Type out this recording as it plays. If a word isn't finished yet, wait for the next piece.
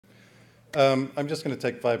I'm just going to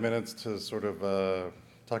take 5 minutes to sort of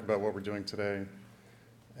talk about what we're doing today,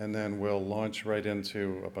 and then we'll launch right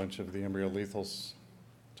into a bunch of the embryo lethals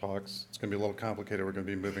talks. It's going to be a little complicated. We're going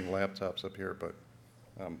to be moving laptops up here, but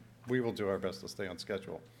we will do our best to stay on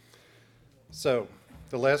schedule. So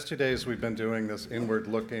the last 2 days we've been doing this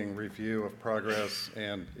inward-looking review of progress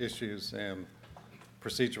and issues and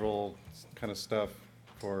procedural kind of stuff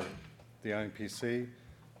for the IMPC.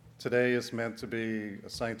 Today is meant to be a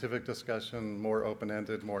scientific discussion, more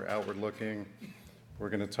open-ended, more outward-looking. We're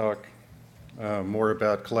going to talk more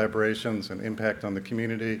about collaborations and impact on the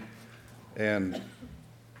community, and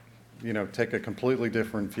take a completely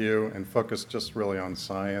different view and focus just really on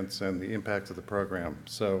science and the impact of the program.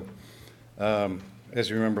 So,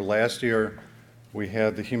 as you remember, last year we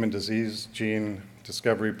had the human disease gene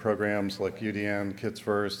discovery programs like UDN, Kids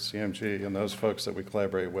First, CMG, and those folks that we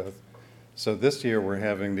collaborate with. So this year we're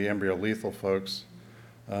having the embryo lethal folks.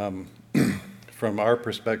 From our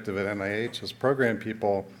perspective at NIH, as program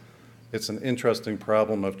people, it's an interesting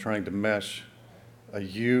problem of trying to mesh a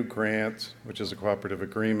U grant, which is a cooperative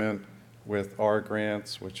agreement, with R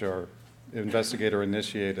grants, which are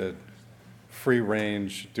investigator-initiated, free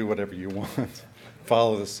range, do whatever you want,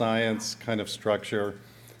 follow the science kind of structure.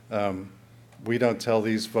 We don't tell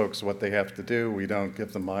these folks what they have to do. We don't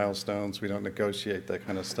give them milestones. We don't negotiate that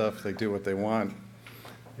kind of stuff. They do what they want.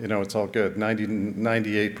 It's all good.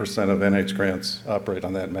 98% of NIH grants operate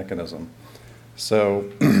on that mechanism. So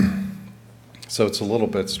it's a little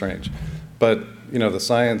bit strange. But, the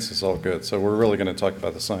science is all good. So we're really going to talk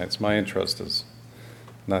about the science. My interest is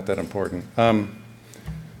not that important. Then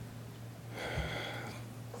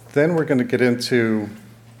we're going to get into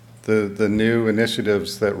the new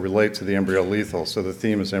initiatives that relate to the embryo lethal. So the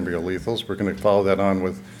theme is embryo lethals. We're going to follow that on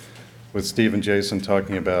with Steve and Jason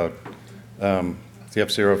talking about the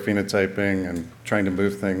F0 phenotyping and trying to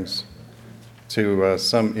move things to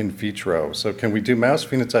some in vitro. So can we do mouse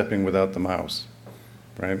phenotyping without the mouse,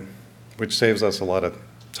 right? Which saves us a lot of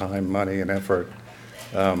time, money, and effort,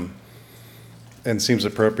 and seems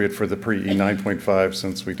appropriate for the pre-E9.5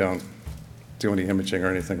 since we don't do any imaging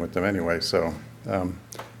or anything with them anyway. So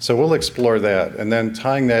we'll explore that. And then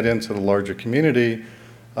tying that into the larger community,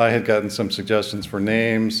 I had gotten some suggestions for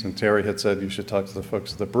names, and Terry had said you should talk to the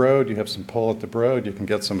folks at the Broad. You have some pull at the Broad. You can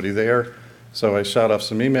get somebody there. So I shot off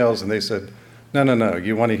some emails, and they said, no,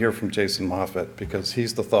 you want to hear from Jason Moffett because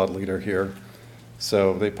he's the thought leader here.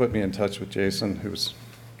 So they put me in touch with Jason, who's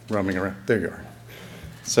roaming around. There you are.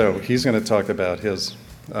 So he's going to talk about his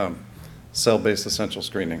cell-based essential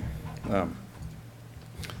screening.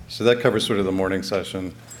 So that covers sort of the morning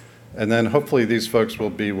session. And then hopefully these folks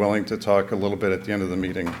will be willing to talk a little bit at the end of the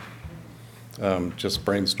meeting, just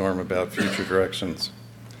brainstorm about future directions.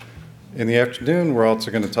 In the afternoon, we're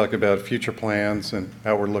also going to talk about future plans and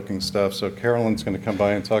outward-looking stuff. So Carolyn's going to come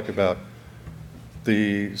by and talk about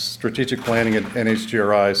the strategic planning at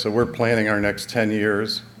NHGRI. So we're planning our next 10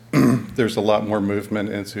 years. There's a lot more movement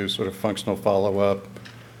into sort of functional follow-up,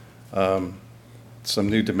 some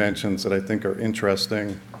new dimensions that I think are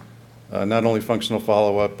interesting. Not only functional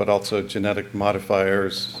follow-up, but also genetic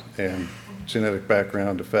modifiers and genetic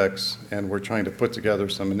background effects. And we're trying to put together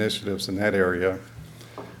some initiatives in that area.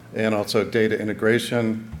 And also data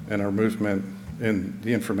integration and our movement in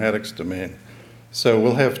the informatics domain. So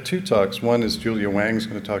we'll have two talks. One is Julia Wang's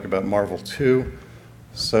going to talk about Marvel 2.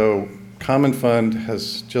 So Common Fund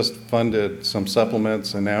has just funded some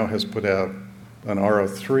supplements and now has put out an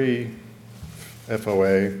RO3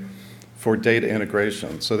 FOA for data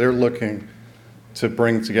integration. So they're looking to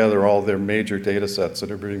bring together all their major data sets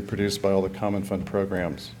that are being produced by all the Common Fund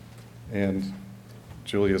programs. And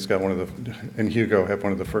Julia's got and Hugo have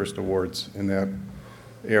one of the first awards in that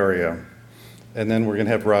area. And then we're going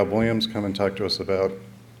to have Rob Williams come and talk to us about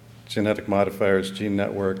genetic modifiers, gene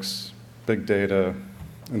networks, big data,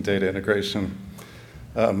 and data integration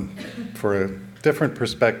for a different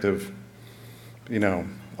perspective,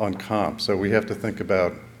 on comp. So we have to think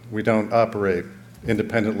about, we don't operate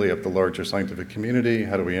independently of the larger scientific community.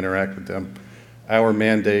 How do we interact with them? Our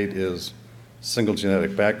mandate is single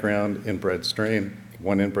genetic background, inbred strain,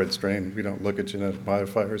 one inbred strain. We don't look at genetic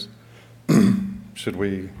modifiers.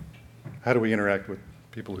 How do we interact with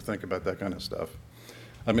people who think about that kind of stuff?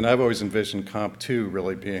 I mean, I've always envisioned comp2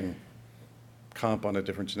 really being comp on a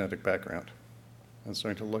different genetic background. I'm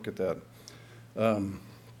starting to look at that.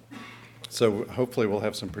 So hopefully we'll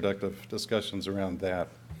have some productive discussions around that.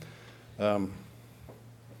 And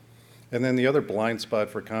then the other blind spot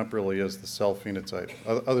for comp really is the cell phenotype.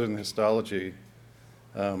 Other than histology,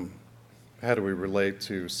 how do we relate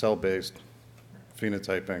to cell-based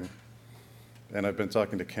phenotyping? And I've been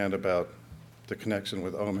talking to Ken about the connection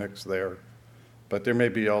with omics there. But there may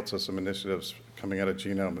be also some initiatives coming out of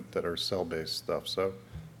genome that are cell-based stuff. So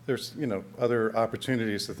there's, other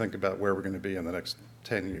opportunities to think about where we're going to be in the next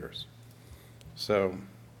 10 years. So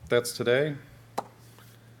that's today,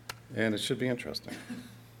 and it should be interesting.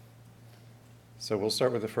 So we'll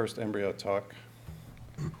start with the first embryo talk,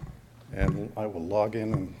 and I will log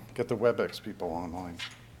in and get the WebEx people online.